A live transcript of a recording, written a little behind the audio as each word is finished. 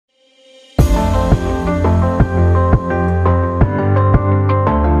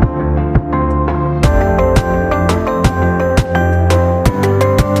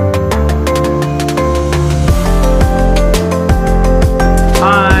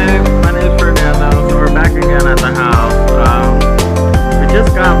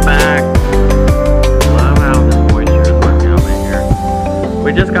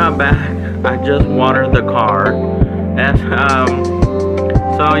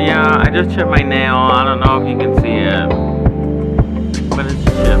yeah, I just chipped my nail. I don't know if you can see it, but it's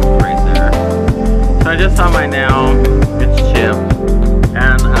chipped right there. So I just saw my nail. It's chipped,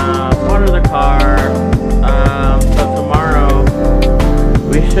 and water the car. So tomorrow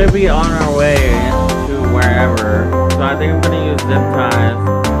we should be on our way to wherever. So I think I'm gonna use zip ties.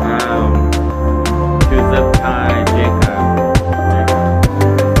 To zip tie Jacob.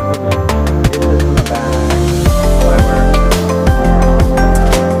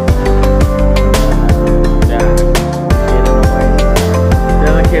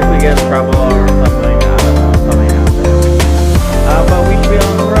 If we get in trouble or something, I don't know, something happens. But we should be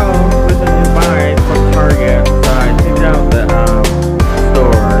on the road with a new bike from Target. So I checked out the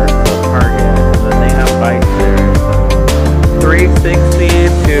store, the Target, and then they have bikes there. So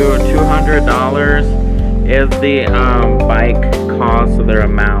 $360 to $200 is the bike cost of their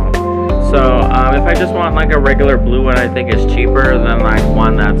amount. So if I just want like a regular blue one, I think it's cheaper than like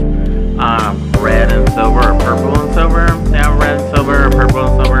one that's red and silver or purple and silver. They have red and silver or purple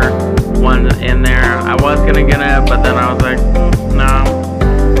and silver one in there. I was gonna get it, but then I was like, no.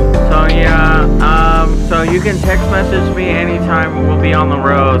 So yeah, so you can text message me anytime. We'll be on the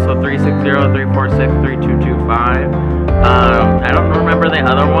road. So 360-346-3225. I don't remember the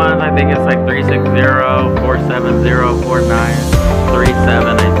other ones. I think it's like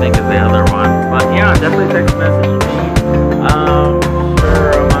 360-470-4937. I think is the other one. But yeah, definitely text message me.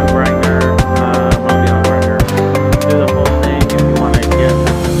 Sure, I'm on Grindr. I'll be on Grindr. Do the whole thing if you want to get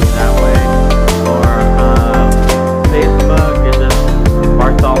that way. Or Facebook is just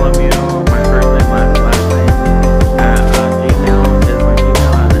Bartholomew, my first name, last name. Gmail is my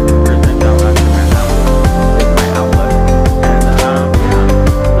Gmail, and then first name, last name, is my Outlook. And yeah,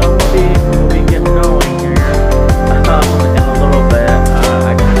 so we'll be getting going here in a little bit.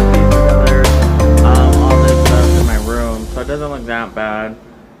 I kind of pieced together all this stuff in my room, so it doesn't look that bad.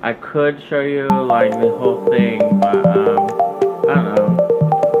 I could show you like the whole thing, but I don't know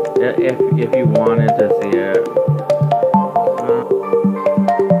if you wanted to see it.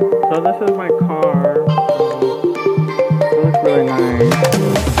 So this is my car. It looks really nice.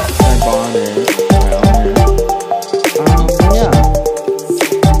 I bought it. I own it. Yeah,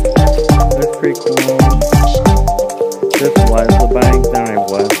 that's pretty cool. This was the bike that I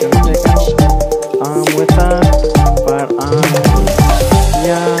was gonna take out with that, but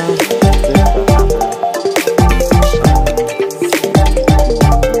yeah, this stuff happened.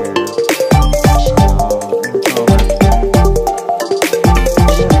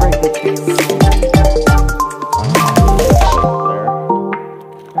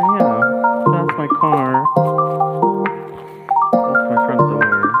 That's my car. That's my front door.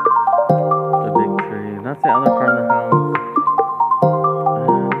 The big tree. That's the other part of the house.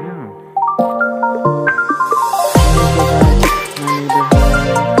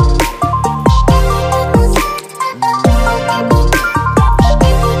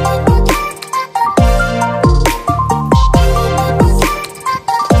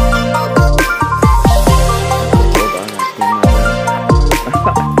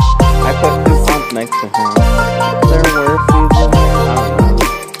 Next to him. There were seeds in there. I don't know.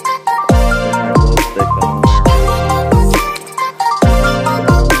 There's my little stick on there.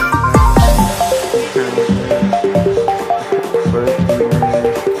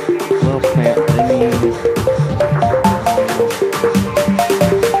 Little plant thingies.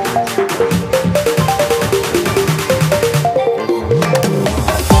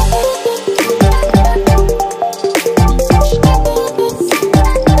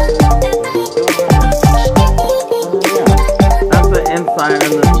 Inside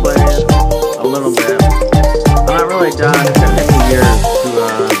in this place a little bit. I'm not really done. It's gonna take me years to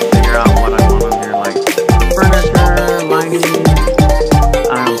figure out what I want on here, like furniture, lighting,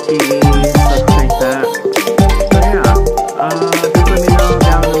 TV, stuff like that. So yeah, just let me know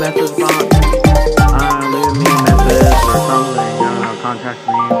down in the message box. Leave me a message or something. I don't know. Contact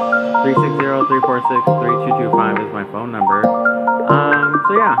me. 360-346-3225 is my phone number.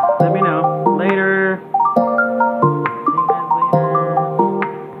 So yeah, let me know.